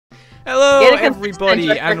Hello, everybody,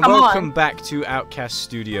 Drifter, and come welcome on. back to Outcast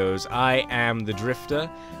Studios. I am the Drifter.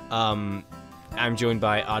 I'm joined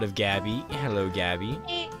by Art of Gabby. Hello, Gabby.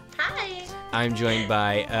 Hey, hi. I'm joined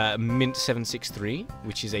by Mint763,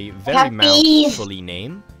 which is a very mouthfully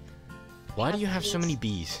name. Why do you have so many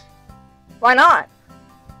bees? Why not?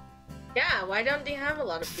 Yeah, why don't they have a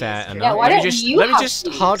lot of bees? Fair here? enough. Yeah, why let me don't just, you let me have just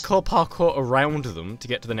bees? hardcore parkour around them to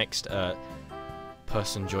get to the next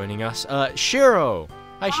person joining us. Shiro.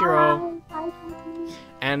 Hi, Shiro.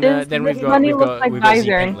 And This then we've got bunny looks like Z Pink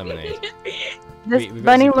Visor. Lemonade. This we got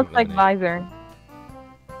bunny Z-Pink looks like lemonade. Visor.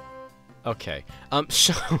 Okay.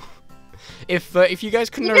 So if you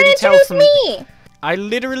guys couldn't You already can tell introduce from me! I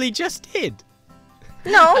literally just did.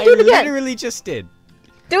 No, I do it again. literally just did.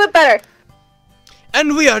 Do it better.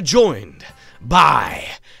 And we are joined by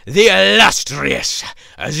the illustrious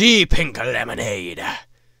Z Pink Lemonade. Is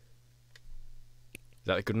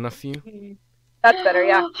that good enough for you? That's better,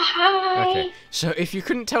 yeah. Hi. Okay, so if you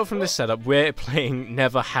couldn't tell from the setup, we're playing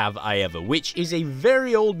Never Have I Ever, which is a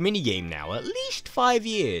very old minigame now, at least 5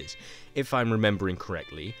 years, if I'm remembering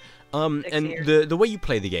correctly. 6 And years. the way you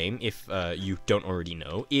play the game, if you don't already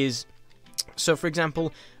know, is... So, for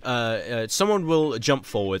example, someone will jump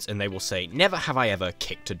forwards and they will say, "Never have I ever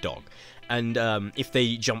kicked a dog." And if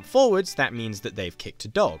they jump forwards, that means that they've kicked a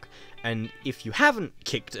dog. And if you haven't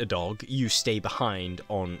kicked a dog, you stay behind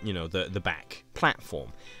on, you know, the back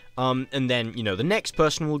platform. And then, you know, the next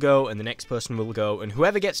person will go, and the next person will go, and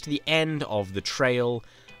whoever gets to the end of the trail,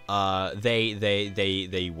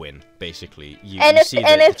 they win, basically. And if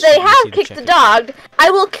they have kicked the dog,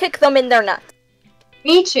 I will kick them in their nuts.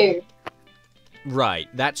 Me too. Right,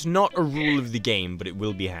 that's not a rule of the game, but it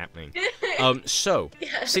will be happening. So,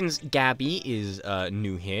 Yeah. since Gabby is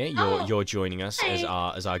new here, you're joining us as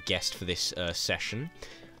our guest for this session.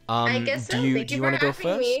 I guess so. Do you Thank you want to for go having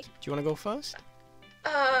first? me. Do you want to go first?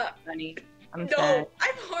 Funny. I'm No, sad.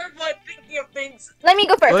 I'm horrible at thinking of things. Let me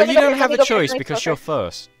go first. Well, let me you go don't first, have let a me go choice first, let me because go you're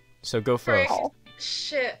first. So go Frick. first. Oh.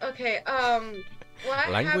 Shit. Okay. What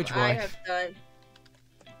Language have I wife. have done?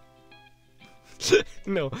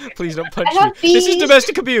 No, please don't punch I have me. This is bees.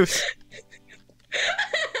 domestic abuse.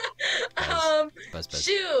 Buzz.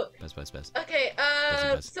 Shoot. Buzz. Okay.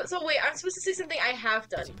 Buzz. So wait. I'm supposed to say something I have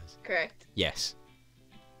done. Buzz. Correct. Yes.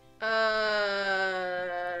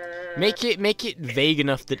 Make Make it vague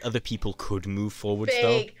enough that other people could move forwards,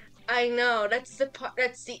 big. I know. That's the part.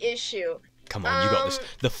 That's the issue. though. Come on, you got this.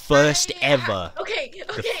 The first ever. Okay.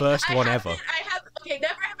 The first one I ever. have. Okay.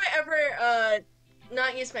 Never have I ever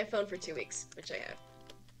not used my phone for 2 weeks, which I have.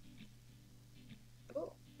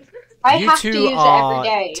 Cool. I You have to two use it are every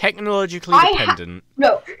day. technologically I ha- dependent.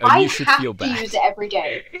 No, and I you should have feel to bad. use it every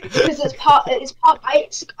day because I've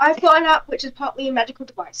got an app which is partly a medical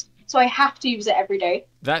device, so I have to use it every day.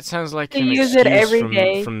 That sounds like You an use excuse it every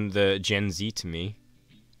day. from the Gen Z to me.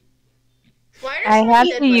 Why are I some have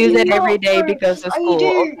dead to use bodies? it every day No, because of I school.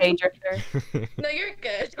 do. Okay, Drifter. No, you're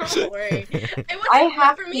good. Don't worry. It wasn't, I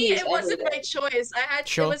have for to me. use It it wasn't every my day. choice.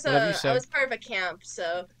 Sure, It was whatever you say. I was part of a camp,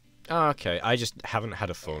 so. Oh, okay, I just haven't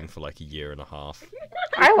had a phone for like a year and a half.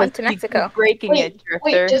 I went to Mexico. Breaking it, Drifter.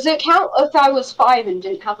 Wait, does it count if I was 5 and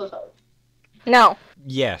didn't have a phone? No.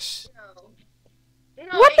 Yes.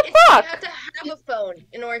 No, What the fuck? You have to have a phone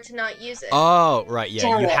in order to not use it. Oh, right, yeah,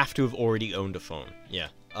 Damn you it. have to have already owned a phone. Yeah.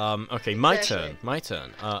 Okay, my Exactly.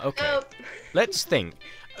 turn. Okay. Oh, Let's think.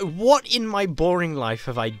 What in my boring life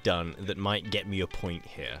have I done that might get me a point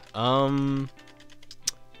here?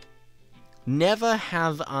 Never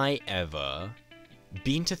have I ever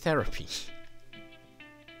been to therapy.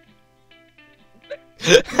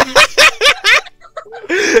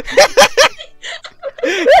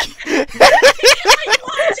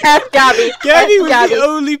 Ask Gabby. Gabby Ask was Gabby. the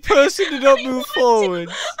only person to not move forward.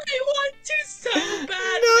 I want to so bad. No.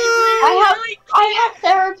 I have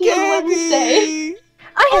therapy on Wednesday.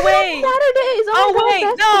 I have wait. Saturdays. Oh, my wait,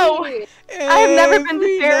 God, no. that's sweet. I have never been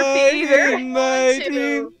to therapy either.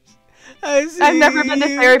 Me I've never been to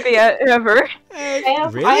therapy ever.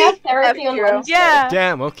 Really? I have therapy on F0. Wednesday. Yeah.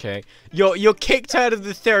 Damn, okay. You're kicked out of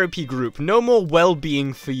the therapy group. No more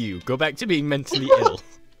well-being for you. Go back to being mentally ill.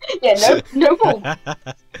 Yeah, no more.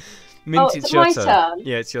 Mint, Oh, it's it's your my turn. turn.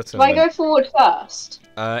 Yeah, it's your turn. Do I then. go forward first?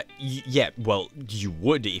 Yeah, well, you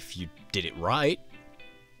would if you did it right.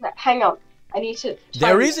 Right, hang on. I need to.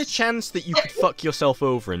 There time is a this. chance that you could fuck yourself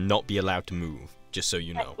over and not be allowed to move, just so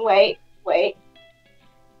you know. Wait.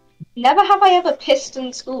 Never have I ever pissed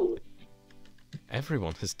in school.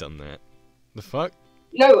 Everyone has done that. The fuck?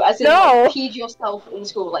 No, as in No. like, peed yourself in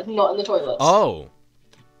school, like not in the toilets. Oh.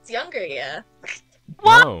 It's younger, yeah.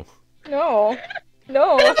 What? No. No.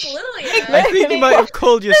 No. Absolutely. I think you might have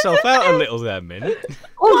called yourself out a little there, Min.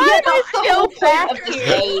 Oh, Why am I that's the still whole point back of the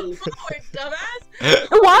here? game. Forward, dumbass.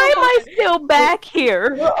 Why am I still back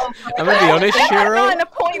here? I'm gonna be honest, I'm Shiro. not a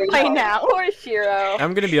point by now. Poor Shiro.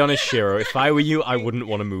 I'm gonna be honest, Shiro. If I were you, I wouldn't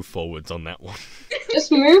want to move forwards on that one.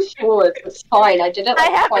 Just move forward. It's fine. I did it I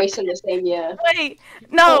like haven't- twice in the same year. Wait,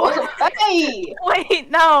 no. Hey!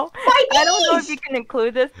 Wait, no. My I don't know if knees! you can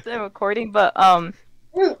include this in recording, but Mm,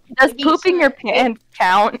 does knees. pooping your pants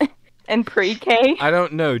count in pre-K? I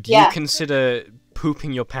don't know. Do Yeah. you consider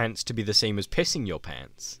pooping your pants to be the same as pissing your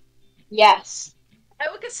pants? Yes.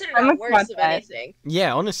 I would consider I'm that a worse if contact. anything.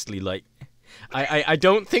 Yeah, honestly, like, I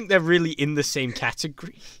don't think they're really in the same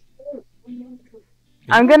category.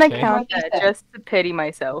 I'm gonna Okay. count that just to pity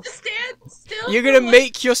myself. Stand still. You're for gonna one-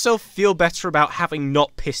 make yourself feel better about having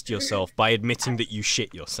not pissed yourself by admitting that you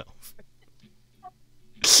shit yourself.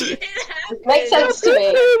 It happened. Makes sense to me.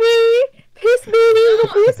 Baby! Piss baby!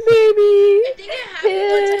 Piss baby! I think it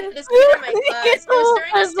happened one time in this kid in my class. It was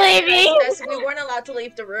during a Yes, baby. standardized test. We weren't allowed to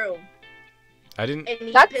leave the room, I didn't. and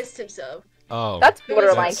he That's- pissed himself. Oh. That's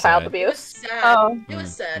borderline That's child sad. It was abuse. sad. Oh. It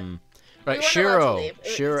was sad. Mm. We Right, weren't allowed to Shiro. leave. It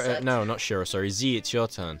Shiro. sucked. No, not Shiro. Sorry, Z. It's your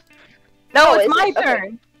turn. No, Oh, it's is my it? Okay.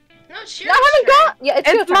 turn. No, sure. No, I haven't got. Yeah, it's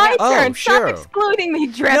your It's turn. my yeah. Oh, turn. Stop sure. excluding me,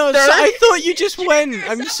 Drifter. No, so I thought you just went.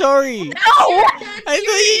 I'm sorry. That's No! your, I that's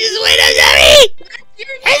thought your, you just went. I'm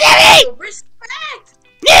sorry. that's your respect.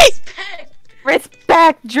 Respect.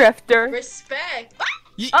 Respect, Drifter. Respect.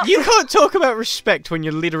 You can't talk about respect when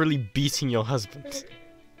you're literally beating your husband.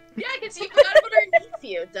 Yeah, because you got it underneath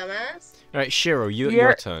you, dumbass. Right, Shiro, your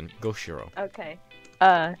You're- turn. Go, Shiro. Okay.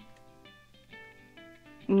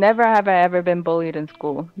 Never have I ever been bullied in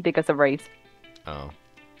school because of race. Oh.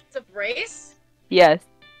 It's a race? Yes.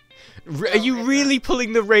 Are you really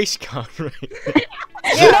pulling the race card right?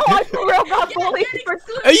 You know, I for real got bullied for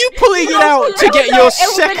Are you pulling it out to get your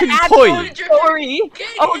second point? story.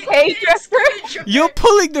 Okay, Drifter. You're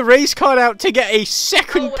pulling the race card out to get a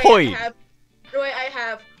second point.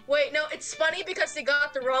 Wait, no, it's funny because they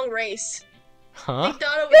got the wrong race. Huh? They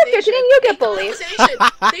thought it was Drifter, Asian. didn't you get They thought bullied? it was Asian.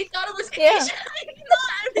 They thought it was Yeah. Asian. No,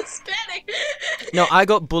 I'm Hispanic. No, I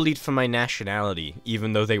got bullied for my nationality,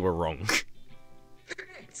 even though they were wrong.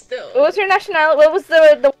 Still. What was your nationality? What was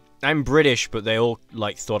the I'm British, but they all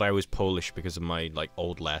like thought I was Polish because of my like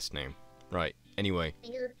old last name. Right. Anyway,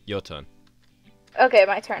 your turn. Okay,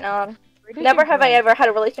 my turn. Never have I ever had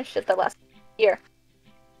a relationship that lasted a year.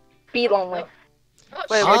 Be lonely. Oh,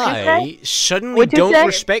 Wait, shit. what'd you say? I suddenly What'd you don't say?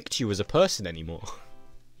 respect you as a person anymore.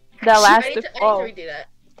 That I lasted. need to Oh, redo that.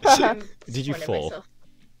 I'm Did you disappointed in fall? myself.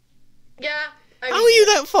 Yeah. I How are redid you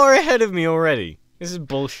it. that far ahead of me already? This is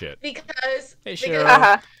bullshit. Because. Hey, because Shiro.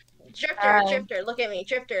 Haha. Drifter, look at me.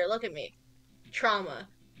 Drifter, look at me. Trauma.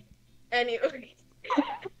 Anyway.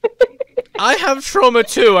 I have trauma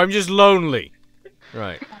too. I'm just lonely.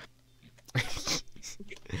 Right.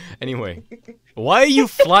 Anyway, why are you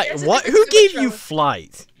flight? Yes, What? it's Who too gave much you trauma.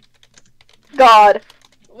 flight? God.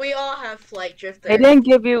 We all have flight, Drifter. they didn't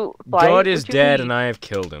give you. Flight. God is What you dead, mean? and I have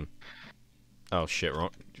killed him. Oh shit!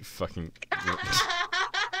 Wrong. Fucking.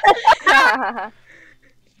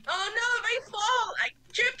 Oh no, my fault!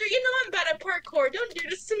 Drifter, you know I'm bad at parkour. Don't do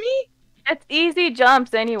this to me. It's easy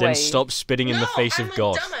jumps anyway. Then stop spitting in the No, face I'm of a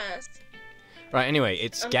God. dumbass. Right. Anyway,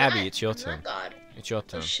 it's I'm Gabby. not- It's your I'm turn. not God. It's your Oh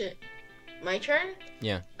turn. shit. My turn?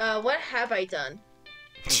 Yeah. What have I done?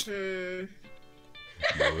 Hmm.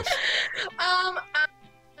 Lewis.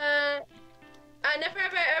 Never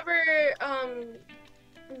have I ever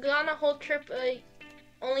gone a whole trip like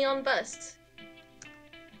only on bus.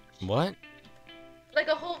 What? Like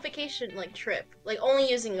a whole vacation like trip, like only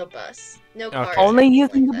using a bus, no Okay. cars. Only or using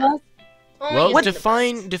anything the like bus. that. Only Well, using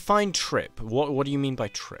the define bus. trip. What do you mean by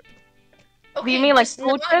trip? Okay, you mean, like, just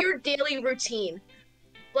school not trip? your daily routine.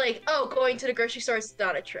 Like, oh, going to the grocery store is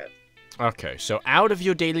not a trip. Okay, so out of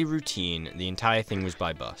your daily routine, the entire thing was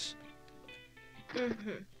by bus. Mm-hmm.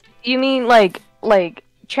 You mean like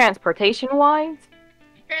transportation wise?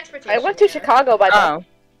 Transportation. I went to yeah. Chicago by bus. Oh.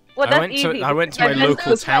 Well, I that's went easy. to my because I've been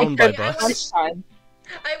local to town by Cyprus bus. lunchtime.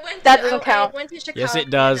 I went. That to, doesn't count. I went to Chicago. Yes, it yeah,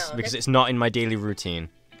 does no, because that's- it's not in my daily routine.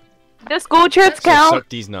 The school trips That's- So count. suck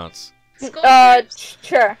these nuts. School trips.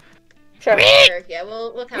 Sure. Sure. Sure, yeah,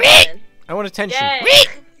 we'll count it then. I want attention. Yay.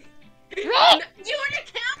 No, you are the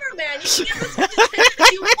cameraman. You can get as much attention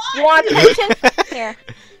as you want. You want attention? Here.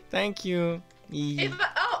 Thank you. Yee.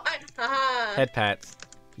 Haha. Head pats.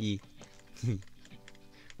 Yee.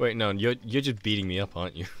 Wait, no, you're just beating me up,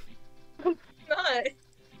 aren't you? Not.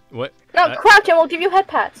 What? No, crouch and we'll give you head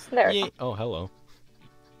pats. There. Yee. Oh, hello.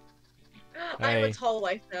 I'm Hi. a tall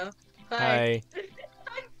wife now. Hi.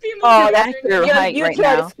 Oh, that's your You, height you right two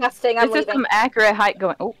are now. disgusting. I'm This is leaving. some accurate height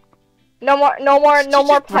going. Oh, No more Did you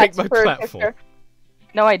break pets my per platform? picture.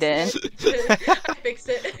 no, I didn't. I fixed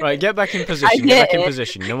it. Right, get back in position. Get back in did.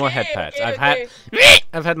 position. No more head Okay, pats. okay,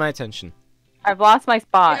 I've had my attention. I've lost my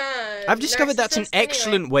spot. Yeah, I've discovered that's an narcissist anyway.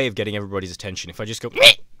 excellent way of getting everybody's attention. If I just go.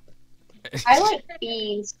 I like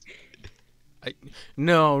bees.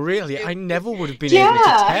 No, really, I never would have been able to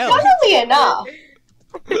Yeah, tell. funnily enough.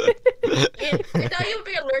 I thought you would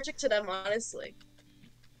be allergic to them, honestly.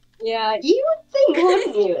 Yeah, you would think,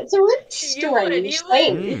 wouldn't you? It's a really You strange would.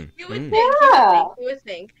 thing. You would Mm. think. Yeah. You would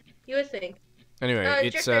think. You would think. Anyway,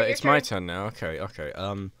 Drifter, your it's my turn. turn now. Okay.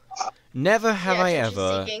 Never have I attention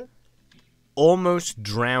ever seeking. almost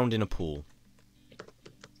drowned in a pool.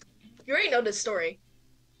 You already know this story.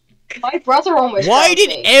 My brother almost Why drowned did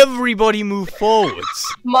me. everybody move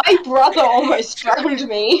forwards? My brother almost drowned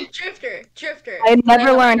me. Drifter. I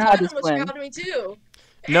never Oh, learned my how God, to almost swim. drowned me too.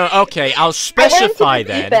 No, okay, I'll I went specify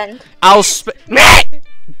into the deep then. end. I'll Shut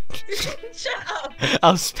up.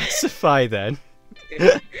 I'll specify then.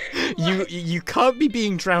 You can't be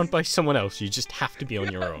being drowned by someone else. You just have to be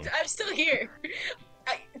on your own. I'm still here.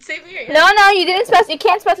 Save me. No, you didn't you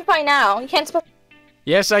can't specify now. You can't specify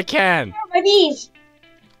Yes, I can. My bees.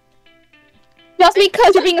 just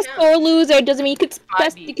because you're being a sore loser doesn't mean you could My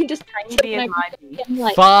you bee. can just Tiny bee is my bee.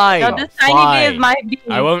 like Fine. No, this tiny bee is Fine. my bee.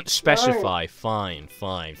 I won't specify. Fine.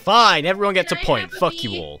 Everyone gets a Can I point. have a Fuck bee?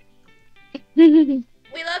 you all.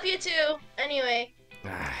 We love you too. Anyway.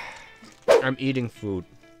 I'm eating food.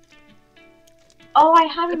 Oh, I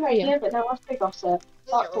had it Good for right you. here, but now I've forgot it.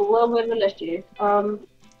 That's a little bit of an issue.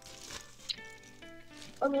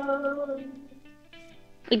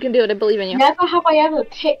 You can do it. I believe in you. Never have I ever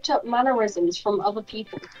picked up mannerisms from other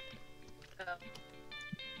people. I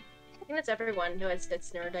think that's everyone who has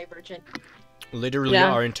that's neurodivergent. Literally,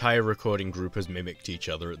 Yeah. our entire recording group has mimicked each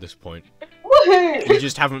other at this point. Woohoo! You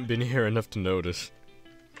just haven't been here enough to notice.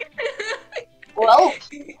 Well,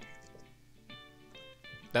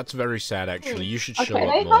 That's very sad, actually. You should show can I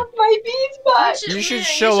up have more. my bees back? You should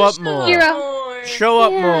show up more. Show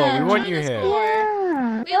up more. We want you Show us here. more.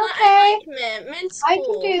 Yeah. I like Mint. Mint's I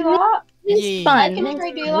cool. can do that. It's Yeah. fun. I can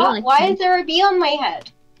try do that. Why is there a bee on my head?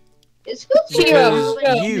 It's good for Because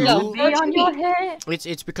Shiro, you, no. Bee on your head.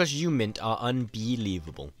 it's because you, Mint, are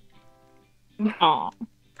unbelievable. Aw.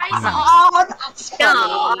 Oh, that's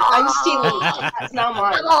funny. I'm stealing that. That's now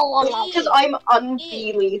mine. Because I'm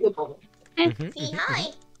unbelievable. See, hi.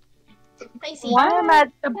 Hi, see. Why am I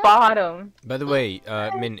at the bottom? By the way,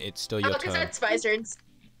 Mint, it's still your Because turn. that's Vizards.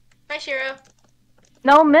 Hi, Shiro.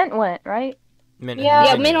 No, Mint went, right? Mint, Yeah. have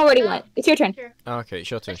Yeah, you been Min here? already went. It's your turn. Oh, okay, it's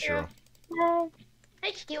your turn, Shiro.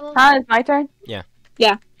 Hi, Shiro. Huh, it's my turn? Yeah.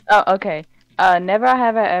 Yeah. Oh, okay. Never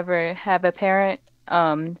have I ever have a parent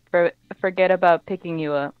forget about picking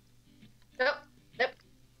you up. Nope.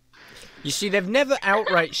 You see, they've never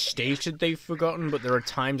outright stated they've forgotten, but there are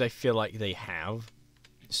times I feel like they have.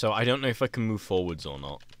 So I don't know if I can move forwards or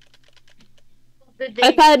not. Did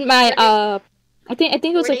I've they, had my I think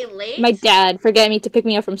it was were like they late? my dad forget me to pick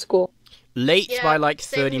me up from school. Late Yeah, by like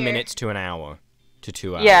same 30 here. minutes to an hour. To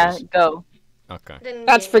 2 hours. Yeah, go. Okay. Then,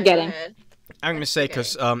 That's yeah, forgetting. go ahead. I'm gonna say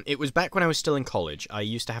because it was back when I was still in college. I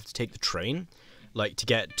used to have to take the train, like to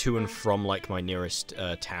get to and from like my nearest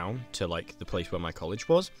town to like the place where my college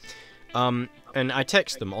was. And I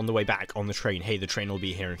text them on the way back on the train, hey, the train will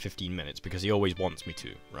be here in 15 minutes because he always wants me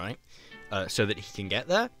to, right? So that he can get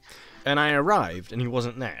there. And I arrived and he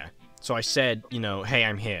wasn't there. So I said, you know, hey,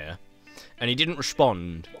 I'm here. And he didn't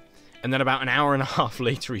respond. And then about an hour and a half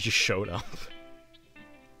later, he just showed up.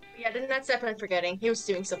 Yeah, then that's definitely forgetting. He was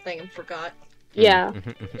doing something and forgot. Yeah.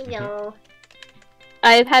 No.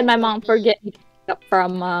 I've had my mom forget me to pick up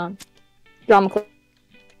from drama club.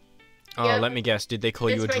 Oh, Yeah. let me guess. Did they call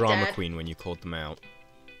you a It's my drama dad. queen when you called them out?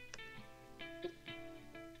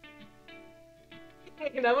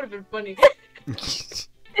 That would have been funny.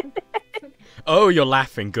 Oh, you're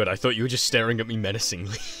laughing. Good. I thought you were just staring at me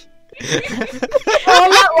menacingly. Oh,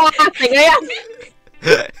 I'm not laughing.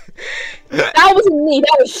 That wasn't me.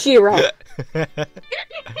 That was Shiro.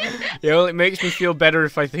 Yeah, well, it makes me feel better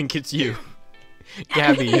if I think it's you.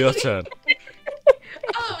 Gabby, your turn.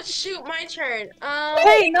 Oh shoot, my turn.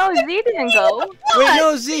 Hey, no, Z didn't go. Wait,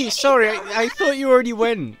 no, Z. Sorry, I thought you already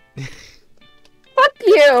went. Fuck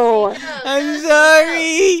you. I'm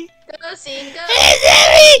sorry. Go, see, go.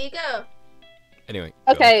 There you go. Anyway.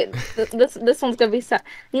 go. Okay, this one's gonna be sad.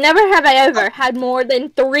 Never have I ever had more than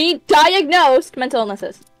 3 diagnosed mental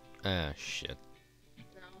illnesses. Ah, shit.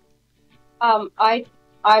 No.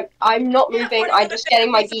 I'm not moving. I'm just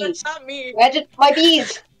getting my bees. That's not me. Where did my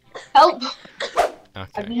bees? Help! I've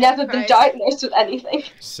Okay. never been diagnosed with anything.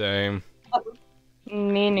 Same.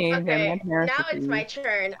 Me neither. Okay, My parents now it's refuse. my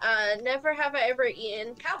turn. Never have I ever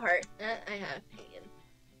eaten cow heart. I have eaten.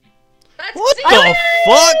 That's What C. the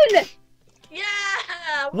fuck? Yeah!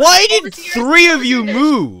 Why Well, did this year's 3 of you dish.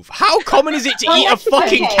 move? How common is it to eat a Okay,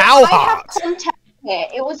 fucking okay, cow I have heart? context here.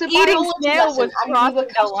 It was a Eating biology snail lesson, was and we crossing were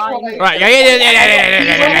the cutting line. one open. Right, yeah.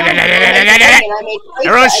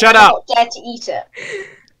 Everyone shut up. Dare to eat it.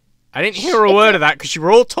 I didn't hear a word of that because you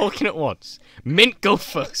were all talking at once. Mint, go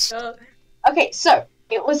first. Okay, so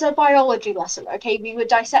it was a biology lesson. Okay, we were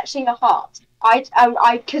dissecting a heart.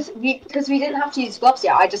 Because we didn't have to use gloves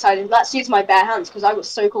yet. I decided let's use my bare hands because I was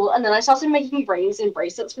so cool. And then I started making rings and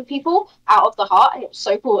bracelets for people out of the heart, and it was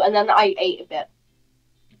so cool. And then I ate a bit.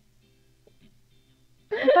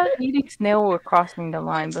 I thought eating snail were crossing the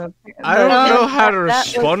line, but I don't know how to that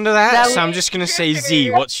was- respond to that, that so I'm was- just gonna say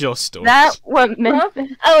Z. What's your story? That what meant. Huh?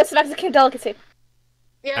 Oh, it's a Mexican delicacy.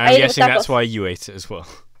 Yeah, I'm I ate it with guessing that's tacos. why you ate it as well.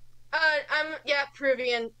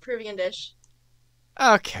 Peruvian dish.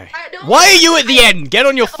 Okay. Don't- Why are you at the end? Get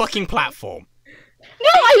on your fucking platform. No,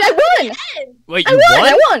 I won! Wait, I you won! won?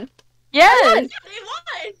 I won! Yes, They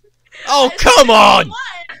won! Oh, I come said on!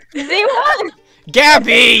 they they won.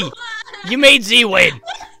 Gabby! won! You made Z win!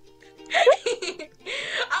 To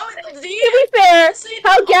be fair,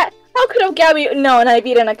 how could have Gabby known I've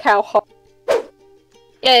eaten a cow heart?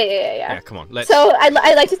 Yeah. Yeah, come on, let's... So I'd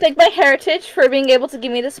like to thank my heritage for being able to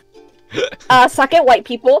give me this. Suck it, white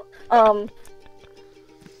people.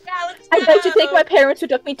 I'd like to thank my parents who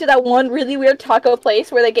took me to that one really weird taco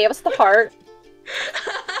place where they gave us the heart.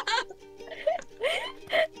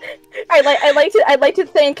 I'd like to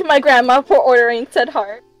thank my grandma for ordering said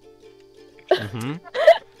heart Mm-hmm.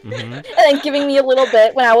 Mm-hmm. and then giving me a little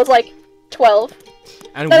bit when I was like 12.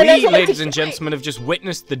 And No, we, that's what I ladies think- and gentlemen, have just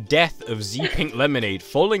witnessed the death of Z Pink Lemonade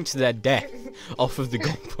falling to their death off of the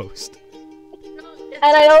goalpost. And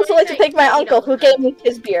I'd also like to thank my uncle who gave me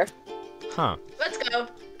his beer. Huh. Let's go.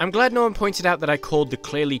 I'm glad no one pointed out that I called the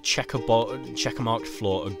clearly checker-marked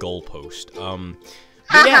floor a goalpost.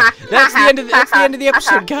 But yeah, that's the end of the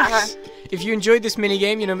episode, guys. If you enjoyed this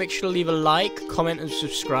minigame, make sure to leave a like, comment, and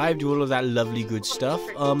subscribe. Do all of that lovely good stuff.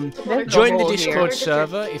 Join the hole Discord here.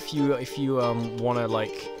 server if you want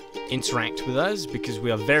to interact with us, because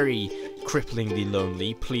we are very cripplingly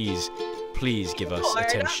lonely. Please give us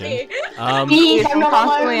attention. Please, If I'm I'm not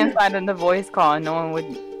constantly alone. inside of the voice call, no one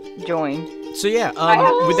would join. So yeah,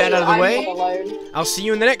 I with that out of the I'm way, not alone. I'll see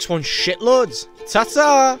you in the next one, shitlords.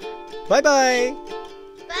 Ta-ta! Bye-bye!